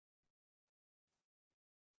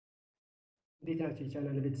እንዴት ናቸው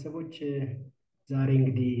የቻናል ቤተሰቦች? ዛሬ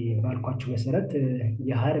እንግዲህ ባልኳችሁ መሰረት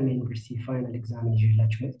የሀረማያ ዩኒቨርሲቲ ፋይናል ኤግዛም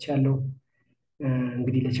ይዤላችሁ መጥቻለሁ።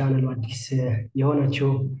 እንግዲህ ለቻናሉ አዲስ የሆናችሁ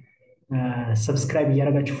ሰብስክራይብ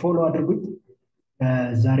እያደረጋችሁ ፎሎ አድርጉኝ።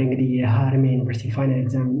 ዛሬ እንግዲህ የሀረማያ ዩኒቨርሲቲ ፋይናል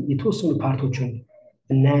ኤግዛም የተወሰኑ ፓርቶችን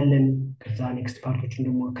እናያለን። ከዛ ኔክስት ፓርቶችን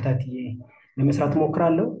ደግሞ አከታትዬ ለመስራት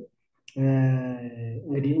እሞክራለሁ።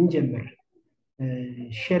 እንግዲህ እንጀምር።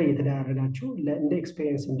 ሼር እየተደራረጋችሁ እንደ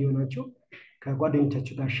ኤክስፔሪየንስ እንዲሆናችሁ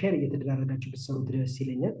ከጓደኞቻችሁ ጋር ሼር እየተደራረጋችሁ ብትሰሩት ደስ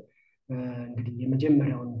ይለኛል። እንግዲህ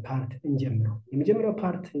የመጀመሪያውን ፓርት እንጀምረው። የመጀመሪያው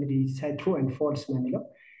ፓርት እንግዲህ ሳይድ ትሩ ኤንድ ፎልስ ነው የሚለው።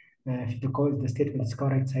 if the statement is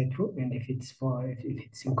correct, say true, and if it's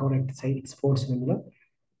incorrect, say it's false ነው የሚለው።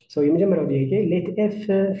 So የመጀመሪያው ጥያቄ let f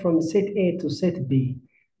from set A to set B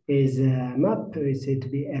is a map is said to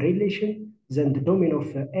be a relation, then the domain of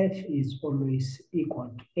f is always equal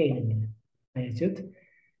to A ነው የሚለው። አያችሁት?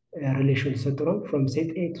 ሪሌሽን ሰጥተው from set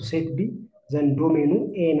A to set B then ዶሜኑ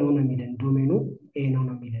A ነው የሚለን። ዶሜኑ A ነው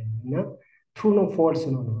የሚለን እና true ነው false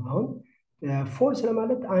ነው። አሁን ፎልስ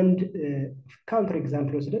ለማለት አንድ ካውንተር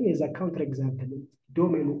ኤግዛምፕል ወስደን የዛ ካውንተር ኤግዛምፕል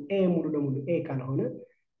ዶሜኑ ኤ ሙሉ ለሙሉ ኤ ካልሆነ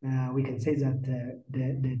we can say that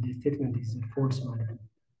the statement is false ማለት ነው።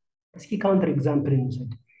 እስኪ ካውንተር ኤግዛምፕል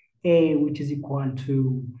እንውሰድ። a which is equal to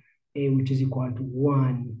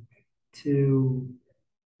 1 2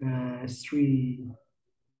 3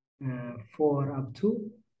 4 up to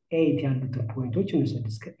 8 ያሉትን ፖይንቶች እንውሰድ።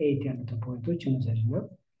 እስከ 8 ያሉትን ፖይንቶች እንውሰድና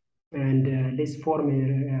and let's form a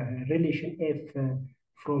relation f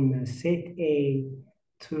from set A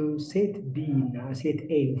to set B. Now set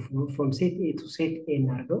A from set A to set A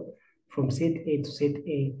nargo, from set A to set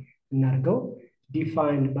A nargo,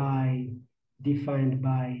 defined by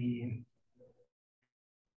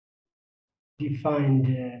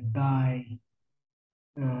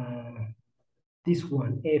this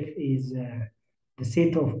one. F is the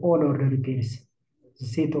set of all ordered pairs. The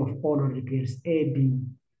set of all ordered pairs AB,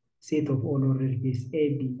 set of all ordered pairs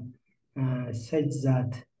AB, such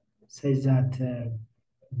that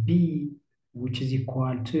B, which is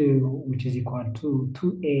equal to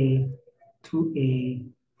 2A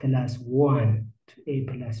plus 1, 2A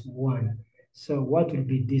plus 1. So what will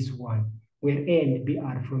be this one? Where A and B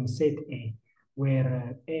are from set A, where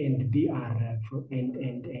A and B are from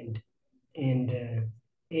and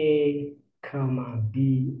A comma B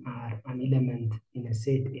are an element in a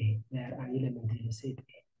set A. They are an element in a set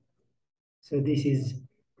A. So this is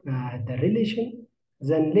the relation.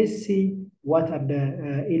 Then let's see what are the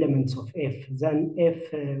elements of F. Then F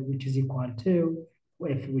which is equal to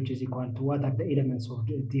what are the elements of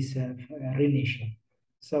this relation.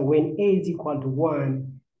 So when A is equal to 1,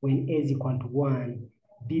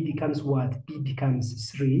 B becomes what? B becomes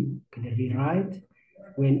 3, clearly right?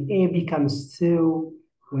 When A becomes 2,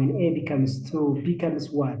 becomes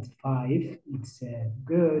what? 5. It's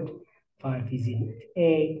good. 5 is in A.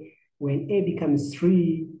 When A becomes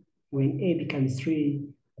 3,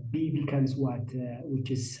 B becomes what? Which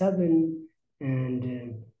is 7, and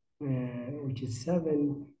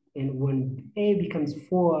and when A becomes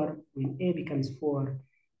 4,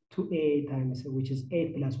 2A times, which is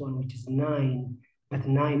 8 plus 1, which is 9, but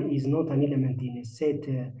 9 is not an element in a set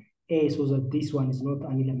A, so that this one is not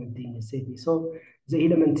an element in a set A. So the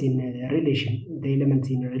elements in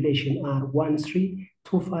relation are 1, 3,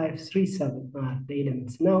 2, 5, 3, 7 are the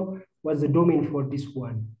elements. Now, what's the domain for this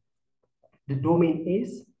one? The domain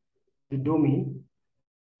is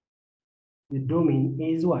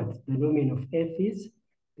what? The domain of F is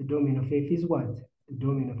what? The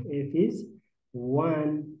domain of F is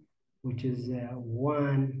 1, which is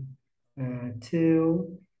 1,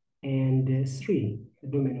 2, and 3. The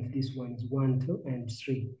domain of this one is 1, 2, and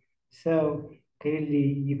 3. So clearly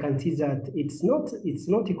you can see that it's not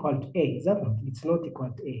equal to A. Is that not? It's not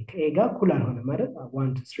equal to A. A ga equal alhona ማለት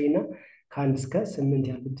 1 to 3 na ከአንድ እስከ 8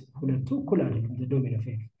 ያሉት ሁለቱ እኩል አይደሉም። the domain of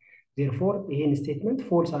F. Therefore ይሄን statement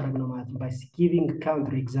false አደረግነው ማለት ነው by giving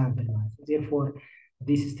counter example ማለት ነው። Therefore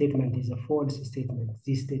this statement is a false statement.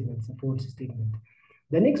 This statement is a false statement.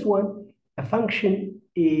 The next one, a function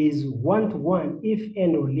is 1-to-1 if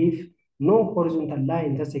n or if no horizontal line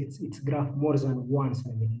intersects its graph more than once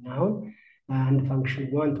ነው የሚለው። አሁን አንድ function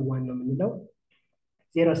 1-to-1 ነው የምንለው።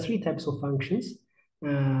 There are 3 types of functions.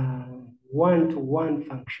 1-to-1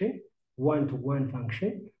 function,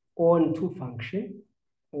 on-to function,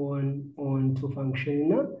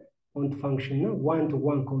 on-to function,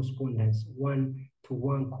 one-to-one correspondence,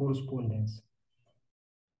 one-to-one correspondence.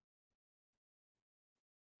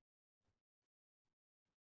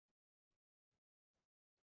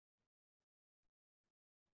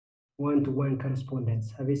 One-to-one correspondence.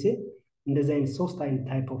 Have you seen? እንደዚህ አይነት ሶስት አይነት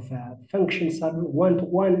ታይፕ ኦፍ ፈንክሽንስ አሉ። ዋን ቱ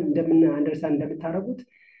ዋን እንደምን አንደርስታንድ እንደምታደርጉት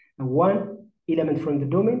one element from the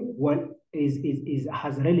domain one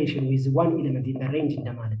has a relation with one element in the range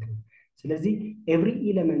እንደማለት ነው። ስለዚህ every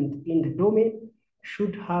element in the domain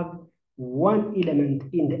should have one element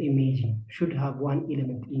in the image, should have one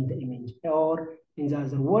element in the image, or in the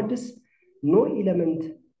other words, no element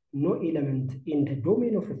in the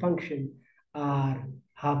domain of a function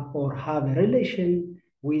have a relation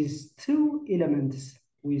with two elements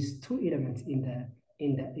in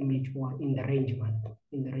the image or in the range ማለት ነው።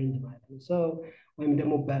 in the range ማለት ነው። so ወይም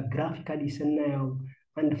ደግሞ በግራፊካሊ ስናየው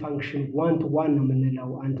አንድ ፋንክሽን ዋን ቱ ዋን ነው የምንለው።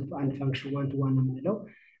 አንድ ፋንክሽን ዋን ቱ ዋን ነው የምንለው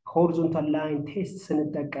ሆሪዞንታል ላይን ቴስት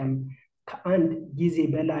ስንጠቀም ከአንድ ጊዜ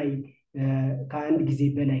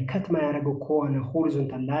በላይ ከት ማያደርገው ከሆነ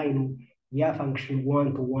ሆሪዞንታል ላይኑ ያ ፋንክሽን ዋን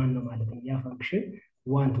ቱ ዋን ነው ማለት ነው። ያ ፋንክሽን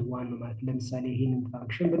ዋን ቱ ዋን ነው ማለት። ለምሳሌ ይሄንን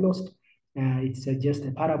ፋንክሽን ብንወስድ it's just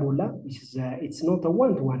a parabola, which is it's not a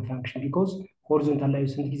one-to-one function because horizontal line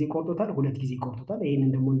ስንት ጊዜ ቆርጦታል? ሁለት ጊዜ ቆርጦታል።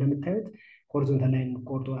 ይሄንን ደግሞ እንደምታዩት horizontal line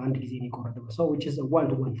ቆርጦ አንድ ጊዜ ነው የቆረጠው። so which is a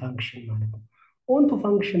one-to-one function ማለት ነው። on-to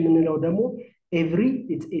function የምንለው ደግሞ every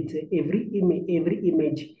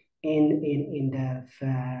image in the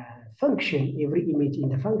function, every image in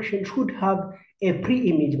the function should have a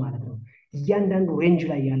pre-image ማለት ነው። እያንዳንዱ ሬንጅ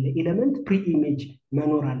ላይ ያለ ኤሌመንት ፕሪ-ኢሜጅ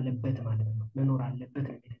መኖር አለበት ማለት ነው። መኖር አለበት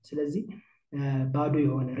ነው። ስለዚህ ባዶ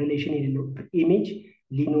የሆነ ሪሌሽን የሌለው ኢሜጅ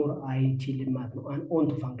ሊኖር አይችልም ማለት ነው። ኦን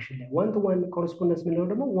ቱ ፋንክሽን ላይ ዋን ቱ ዋን ኮረስፖንደንስ የምንለው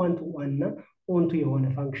ደግሞ ዋን ቱ ዋን እና ኦን ቱ የሆነ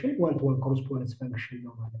ፋንክሽን ዋን ቱ ዋን ኮረስፖንደንስ ፋንክሽን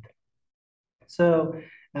ነው ማለት ነው። so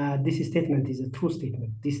this statement is a true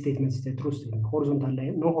statement. This statement is a true statement. Horizontal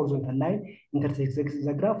line, no horizontal line intersects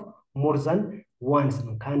the graph more than once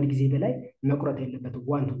ነው። ከአንድ ጊዜ በላይ መቁረጥ የለበት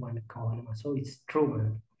ዋን ቱ ዋን ከሆነ so it's true ማለት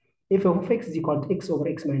ነው። if f of x is equal to x over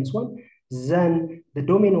x minus 1, then the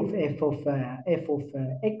domain of f of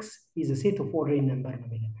x is a set of all real number ነው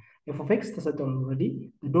የሚለው። f of x ተሰጠን already.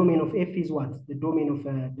 The domain of f is what? The domain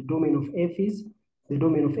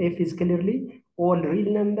of f is clearly all real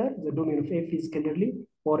number. The domain of f is clearly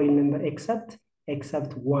all real number except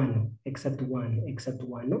one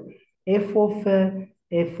no. f of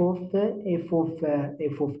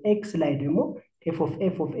x ላይ ደግሞ f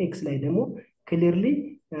of x ላይ ደግሞ clearly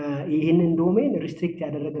ይህንን ዶሜን ሪስትሪክት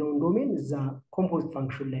ያደረግነውን ዶሜን እዛ ኮምፖዚት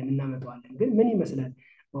ፋንክሽን ላይ እናመጣዋለን። ግን ምን ይመስላል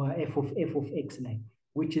f of x ላይ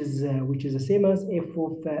which is the same as f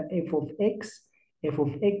of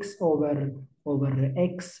x over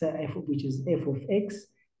x which is f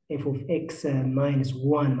of x minus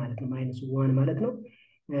 1 ማለት ነው ማለት ነው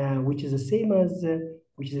which is the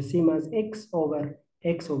same as x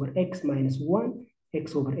over x minus 1 x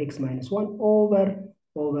over x minus 1 over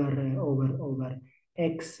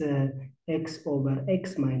x over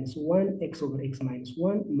x minus 1 x over x minus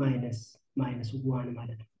 1 minus 1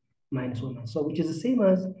 ማለት ነው minus 1 so which is the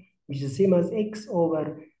same as x over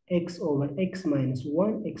x minus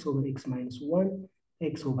 1 x over x minus 1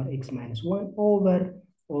 x over x minus 1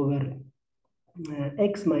 over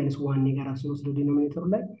x minus 1 የጋራ ስንወስደው ዲኖሚኔተሩ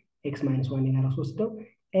ላይ x minus 1 የጋራ ስንወስደው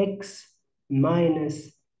x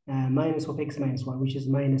minus of x minus 1 which is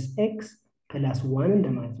minus x plus 1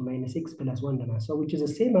 እንደማለት ነው minus x plus 1 እንደማለት so which is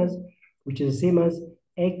the same as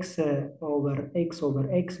x over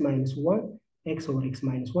x minus 1 x over x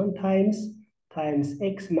minus 1 times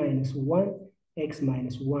x minus 1 x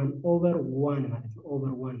minus 1 over 1 ማለት ነው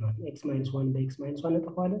over 1 ማለት ነው x minus 1 በx minus 1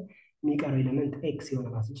 እንጠፋለን የሚቀረው ኤሌመንት x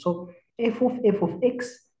ይሆናል ማለት ነው so f of x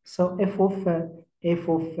so f of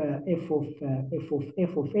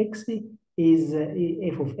x is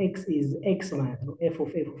f of x is x ማለት ነው f of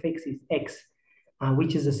x is x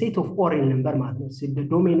which is a set of all real number ማለት ነው so the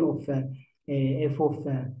domain of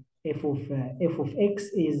f of x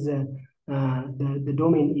is the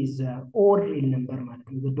domain is all real number ማለት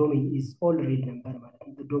ነው the domain is all real number ማለት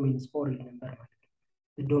ነው the domain is all real number ማለት ነው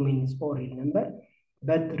the domain is all real number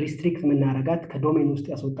but restrict የምናረጋት ከዶሜን ውስጥ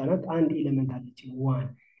ያስወጣናት አንድ ኤሌመንት አለች 1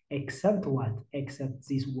 except what except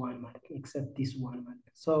this one ማለት ነው except this one ማለት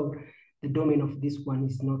ነው so the domain of this one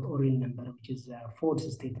is not a real number which is a false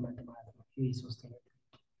statement ማለት ነው ይሄ ሶስተኛ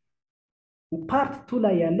part 2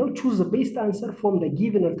 ላይ ያለው choose the best answer from the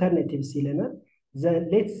given alternatives ይለናል then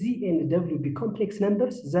let z and w be complex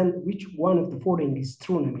numbers then which one of the following is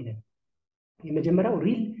true ነው የሚለው የመጀመሪያው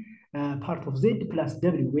real part of z plus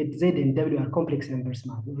w with z and w are complex numbers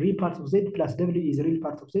ማለት ነው real part of z plus w is real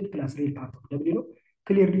part of z plus real part of w ነው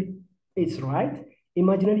clearly it's right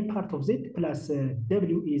imaginary part of z plus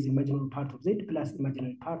w is imaginary part of z plus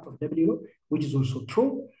imaginary part of w no? which is also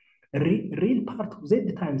true real part of z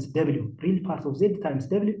times w real part of z times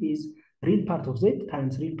w is real part of z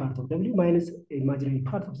times real part of w minus imaginary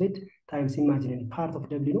part of z times imaginary part of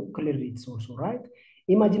w. No, clearly it's also right.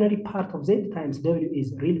 Imaginary part of z times w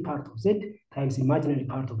is real part of z times imaginary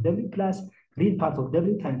part of w plus real part of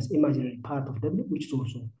w times imaginary part of w, which is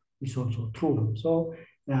also true. So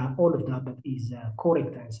all of the above is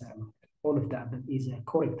correct answer. All of the above is a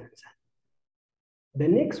correct answer. The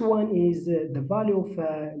next one is the value of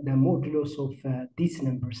the modulus of these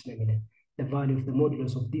numbers. The value of the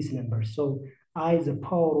modulus of these numbers. So I is the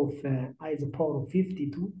power of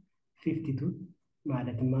 52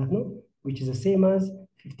 which is the same as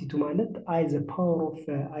 52 ማለት I is the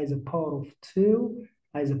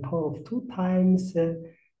power of 2 times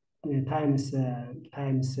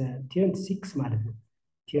 26 ማለት ነው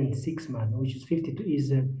 26 ማለት ነው which is 52 is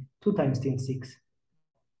 2 times 26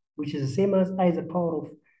 which is the same as I is the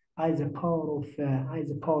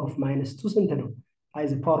power of minus 2 ስንት ነው I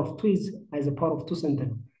is the power of 2 is I is the power of 2 ስንት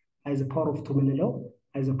ነው I is the power of 2 ምንለው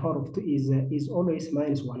I is the power of 2 is always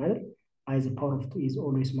minus 1 አይደል I is the power of 2 is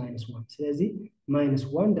always minus 1 ስለዚህ minus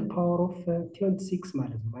 1 the power of 26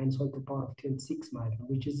 ማለት ነው minus 1 the power of 26 ማለት ነው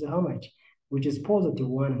which is how much which is positive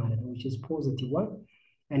 1 ማለት ነው which is positive 1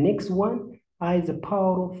 and next one I is the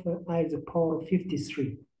power of 53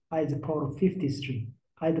 I is the power of 53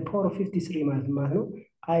 I the power of 53 ማለት ነው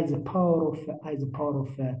I is the power of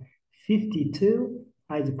 52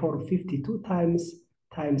 I is the power of 52 times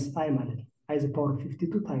I ማለት ነው I is the power of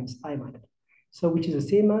 52 times I ማለት ነው so which is the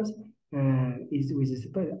same as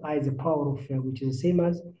I is the power of which is the same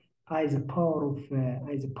as I is the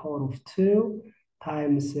power of 2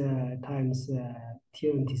 times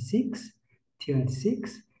 26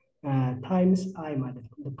 times I ማለት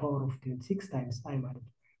ነው the power of 26 times I ማለት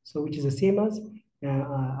ነው so which is the same as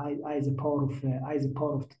I is the power of 2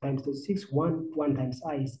 times 26 1 times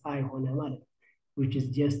I is I ሆነ ማለት which is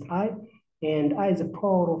just I and I is the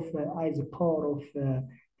power of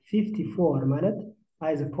 54 ማለት I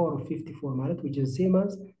is the power of 54 ማለት which is the same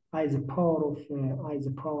as I is the power of 2 I is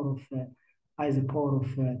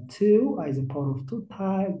the power of 2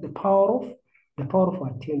 times the power of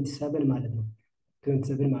what 27 ማለት ነው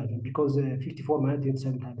 27 ማለት ነው because 54 ማለት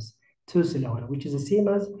 27 times 2 ስለሆነ which is the same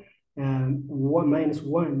as minus 1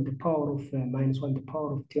 the power of minus 1 the power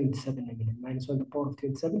of 27 minus 1 the power of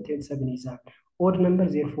 27 is an odd number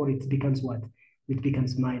therefore it becomes what it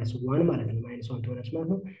becomes minus 1 ማለት ነው minus 1 ትሆናለች ማለት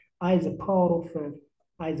ነው I is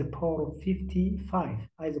the power of 55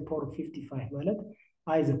 I is the power of 55 ማለት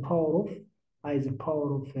I is the power of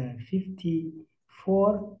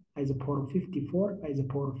 54 I is the power of 54 I is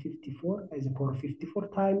the power of 54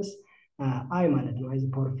 times I ማለት ነው I is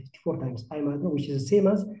the power of 54 times I ማለት ነው which is the same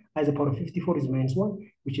as I is the power of 54 is minus 1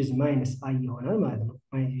 which is minus I ይሆናል ማለት ነው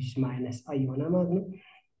minus I ይሆናል ማለት ነው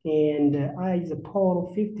and I is the power of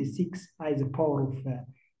 56 I is the power of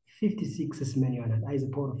 56 is ምን ይሆናል I is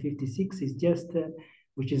the power of 56 is just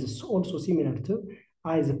which is also similar to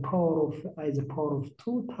I is the power of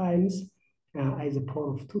 2 times I is the power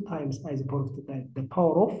of 2 times I is the power of 2 times the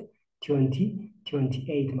power of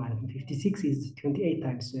 28 ማለት ነው 56 is 28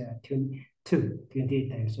 times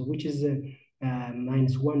 28 times so which is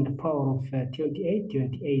minus 1 the power of 28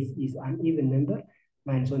 is an even number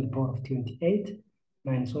minus 1 the power of 28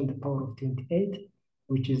 minus 1 the power of 28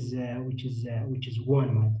 which is 1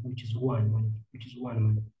 which is 1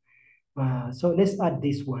 so let's add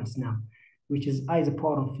these ones now which is I is the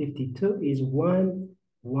power of 52 is 1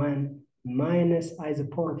 minus I is the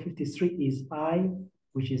power of 53 is I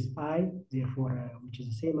which is I therefore which is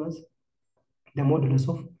the same as the modulus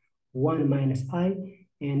of 1 minus I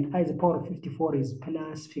and I is the power of 54 is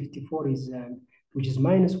plus 54 is which is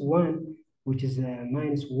minus 1 which is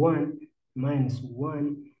minus 1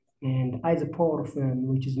 and I is the power of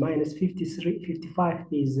which is minus 55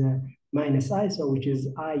 is minus I so which is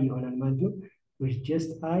I ይሆናል ማለት ነው which is just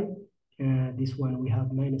I this one we have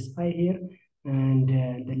minus I here and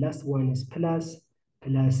the last one is plus I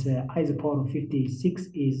is the power of 56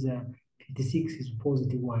 is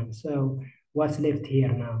positive 1 so what's left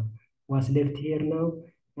here now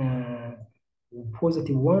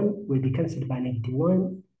positive 1 will be cancelled by negative 1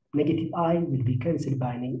 negative I will be cancelled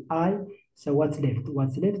by I so what's left 1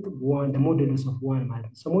 the modulus of 1 ማለት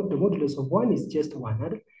ነው so the modulus of 1 is just 1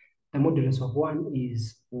 right? The modulus of 1 is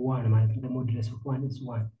 1 ማለት ነው the modulus of 1 is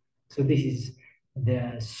 1 so this is the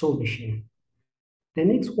solution the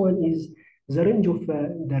next one is the range of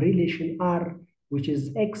the relation R which is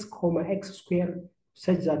x comma x square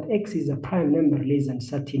such that x is a prime number less than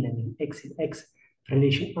 13 x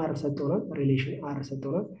relation R ሰጥቶናል relation R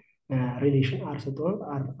ሰጥቶናል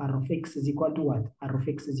R of x is equal to what R of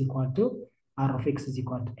x is equal to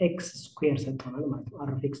x square ሰጥቶናል ማለት ነው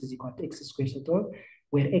R of x is equal to x square ሰጥቶናል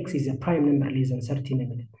where x is a prime number less than 13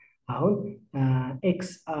 minute.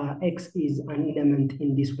 X is an element in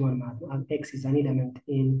this one. X is an element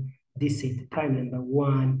in this set. Prime number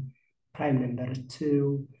 1, prime number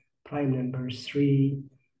 2, prime number 3,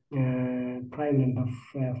 prime number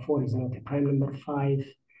 4 is not a prime number 5,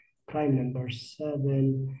 prime number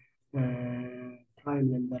 7, prime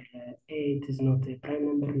number 8 is not a prime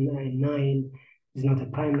number 9 is not a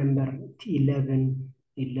prime number 11,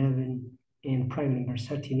 and prime number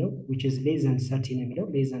 13, which is less than 13,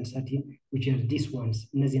 less than 13, which are these ones.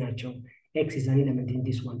 X is an element in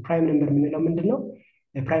this one. Prime number,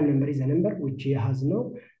 a prime number is a number which has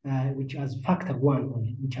factor 1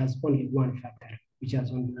 only, which has only one factor,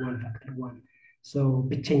 one. So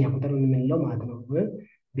ብቸኛ ቁጥር የምንለው ማለት ነው።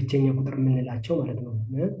 ብቸኛ ቁጥር የምንላቸው ማለት ነው።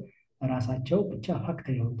 ራሳቸው ብቻ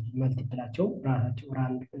ፋክተር የሆኑ መልቲፕላቸው ራሳቸው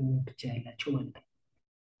ብቻ ያላቸው ማለት ነው።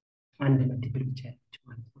 አንድ መልቲፕል ብቻ ያላቸው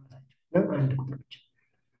ማለት ነው። አንድ ቁጥር ብቻ።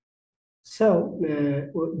 So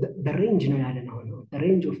the range ነው ያለን አሁን ነው። The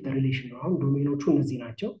range of the relation ነው። አሁን ዶሜኖቹ እነዚህ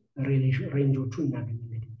ናቸው። ሬንጆቹ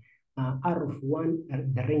እናገኛለን። R of 1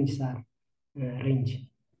 the ranges are range.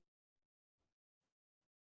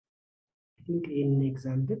 I think in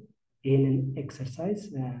example in an exercise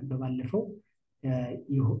በባለፈው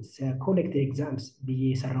collected exams ብዬ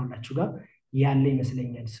የሰራሁላችሁ ጋር ያለ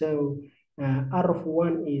ይመስለኛል። So R of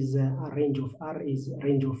 1 is a range of R is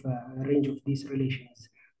range of these relations.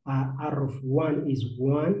 R of 1 is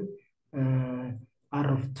 1, R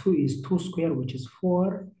of 2 is 2 square, which is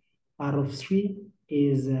 4, R of 3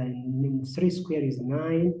 is 3 square is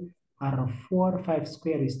 9, R of 4, 5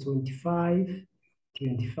 square is 25,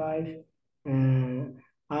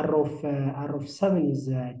 R of 7 is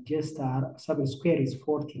just 7 square is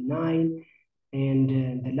 49, and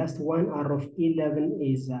the last one, R of 11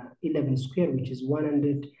 is 11 square, which is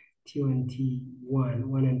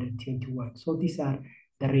 121. So these are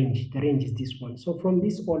the range. The range is this one. So from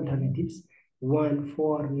these alternatives, 1,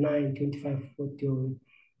 4, 9, 25, 40,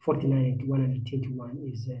 49, and 121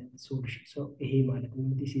 is the solution. So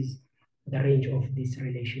this is the range of this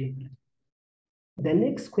relation. The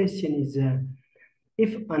next question is,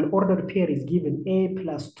 if an ordered pair is given A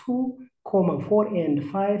plus 2, 4 and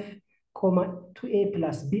 5, 2A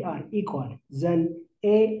plus B are equal, then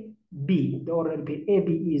AB, the ordered pair AB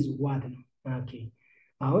is what? Okay.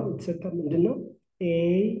 Now it's a A,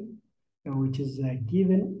 which is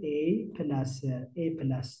given A plus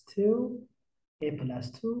 2,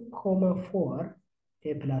 4,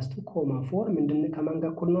 A plus 2, 4, ምንድን ከማን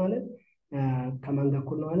ጋር እኩል ነው አለን?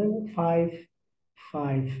 5,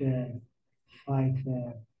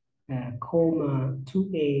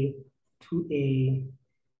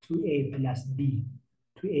 2A plus B,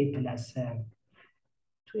 2A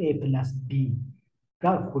plus B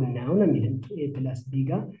ጋር እኩል ነው ነው የሚለን። 2A plus B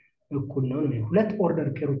ጋር እኩል ነው ነው። ሁለት ኦርደር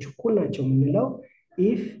ፔሮች እኩል ናቸው የምንለው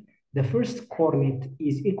if the first coordinate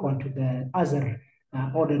is equal to the other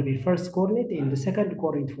order pair first coordinate and the second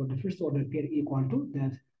coordinate for the first order pair equal to the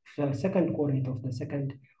second coordinate of the second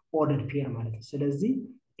order pair ማለት ነው። ስለዚህ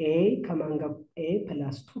A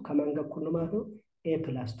plus 2 ከማን ጋር እኩል ነው ማለት ነው? A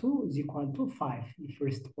plus 2 is equal to 5 the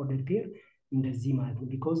first order pair እንደዚህ ማለት ነው።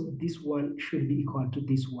 because this one should be equal to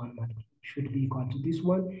this one ማለት ነው። should be equal to this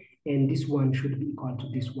one and this one should be equal to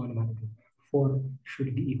this one ማለት ነው። 4 should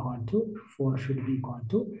be equal to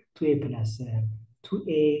 2A plus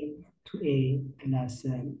 2A plus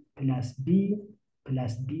B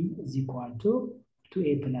is equal to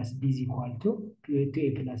 2A plus B is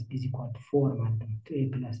equal to 4 ማለት ነው። 2A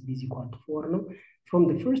plus B is equal to 4 ነው። From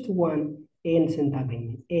the first one A ስንታገኝ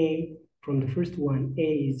A from the first one A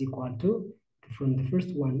is equal to from the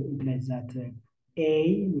first one implies that A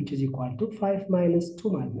which is equal to 5 minus 2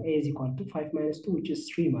 ማለት ነው። A is equal to 5 minus 2 which is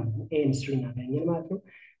 3 ማለት ነው። A and 3 እናገኛለን ማለት ነው።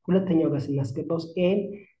 ሁለተኛው ጋር ስናስገባው A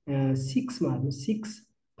 6 ማለት ነው። 6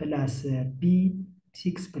 plus B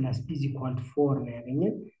is equal to 4 ነው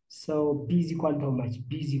ያገኘን። So B is equal to how much?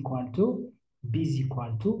 B is equal to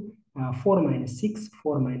 4 minus 6.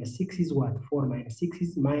 4 minus 6 is what? 4 minus 6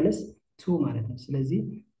 is minus 2 ማለት ነው። ስለዚህ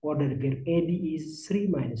ordered pair AB is 3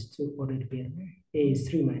 minus 2. Ordered pair A is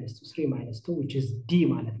 3 minus 2, which is D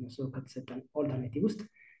ማለት ነው። So ከተሰጠን alternative ውስጥ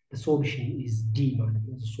the solution is D ማለት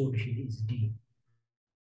ነው። The solution is D.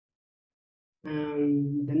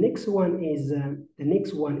 The next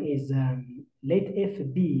one is let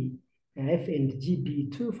F and G be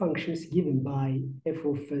two functions given by F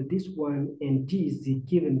of this one and G is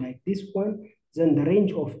given like this one. Then the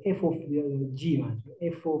range of F of G,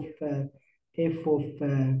 F of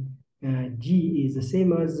G is the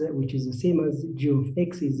same as, which is the same as G of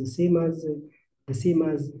X is the same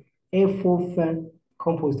as F of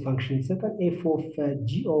composed function ይሰጣል f of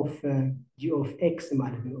g of x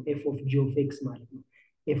ማለት ነው f of g of x ማለት ነው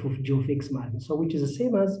f of g of x ማለት ነው so which is the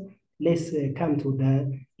same as let's come to the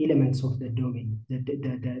elements of the domain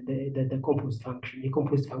the composed function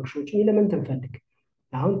የcomposed functionዎችን ኤሌመንት እንፈልግ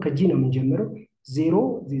አሁን ከጂ ነው የምንጀምረው 0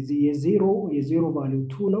 የዜሮ value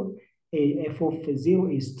 2 ነው f of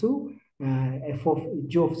 0 is 2 f of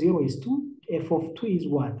g of 0 is 2 f of 2 is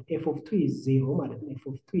what f of 2 is 0 ማለት ነው f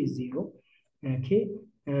of 2 is 0 okay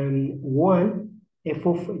 1 f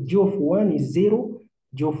of g of 1 is 0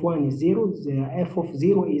 g of 1 is 0 f of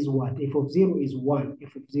 0 is what f of 0 is 1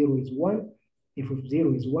 f of 0 is 1 f of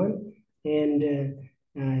 0 is 1 and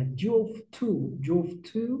g of 2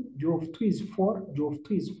 is 4 g of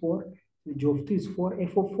 2 is 4 g of 2 is 4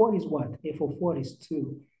 f of 4 is what f of 4 is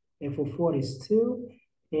 2 f of 4 is 2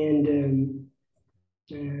 and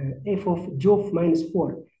f of g of minus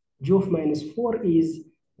 4 g of minus 4 is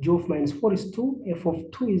g of minus 4 is 2 f of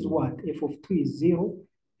 2 is what f of 2 is 0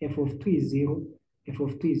 f of 2 is 0 f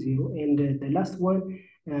of 2 is 0 and the last one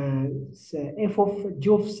f of g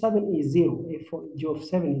of 7 is 0 f of g of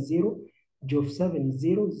 7 is 0 g of 7 is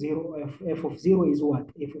 0 f of 0 is what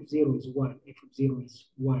f of 0 is 1 f of 0 is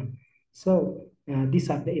 1 so these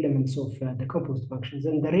are the elements of the composed functions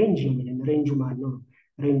and the range ነው የሚለን ሬንጁ ማለት ነው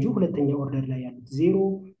ሬንጁ ሁለተኛ ኦርደር ላይ ያሉት 0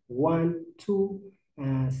 1 2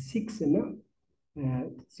 6 እና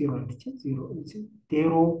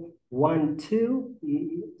 0 1 2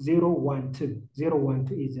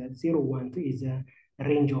 is a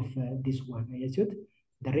range of this one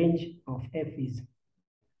the range of f is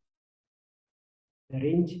the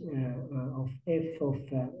range of f of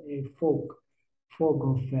fog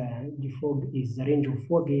of the fog is the range of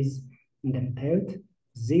fog is እንደምታዩት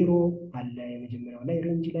 0 አለ የመጀመሪያው ላይ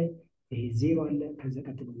ሬንጅ ላይ ይሄ 0 አለ ከዛ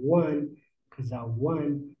ቀጥሎ 1 ከዛ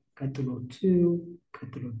 1 ቀጥሎ 2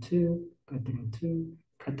 ቀጥሎ 2 ቀጥሎ 2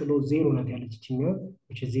 ቀጥሎ 0 ናት ያለች እቺኛው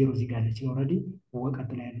which is 0 እዚህ ጋር አለች ኦሬዲ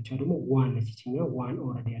ወቀጥላ ያለችው ደግሞ 1 ነች እቺኛው 1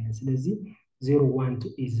 ኦሬዲ ያለ ስለዚህ 0 1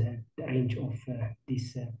 2 is the range of this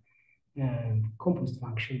composed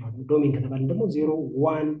function ማለት ነው ዶሜን ከተባለ ደግሞ 0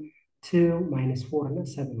 1 2 minus 4 እና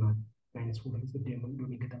 7 ማለት minus 4 is the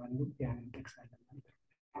domain ከተባለ ያን እንጠቅሳለን ማለት ነው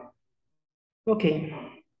okay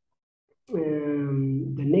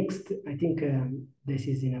the next I think this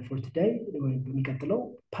is enough for today በሚቀጥለው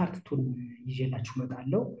ፓርት 2 ይዤላችሁ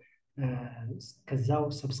መጣለሁ ከዛው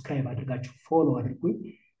ሰብስክራይብ አድርጋችሁ ፎሎ አድርጉኝ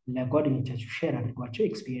ለጓደኞቻችሁ ሼር አድርጓቸው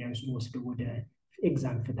ኤክስፒሪየንሱን ወስደው ወደ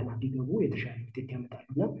ኤግዛም ፈተና ቢገቡ የተሻለ ውጤት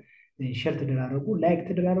ያመጣሉና ሼር ተደራረጉ ላይክ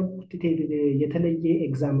ተደራረጉ የተለየ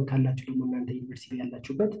ኤግዛም ካላችሁ ደግሞ እናንተ ዩኒቨርሲቲ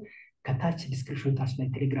ያላችሁበት ከታች ዲስክሪፕሽን ታች ላይ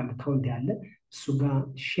ቴሌግራም አካውንት ያለ እሱ ጋር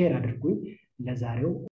ሼር አድርጉኝ ለዛሬው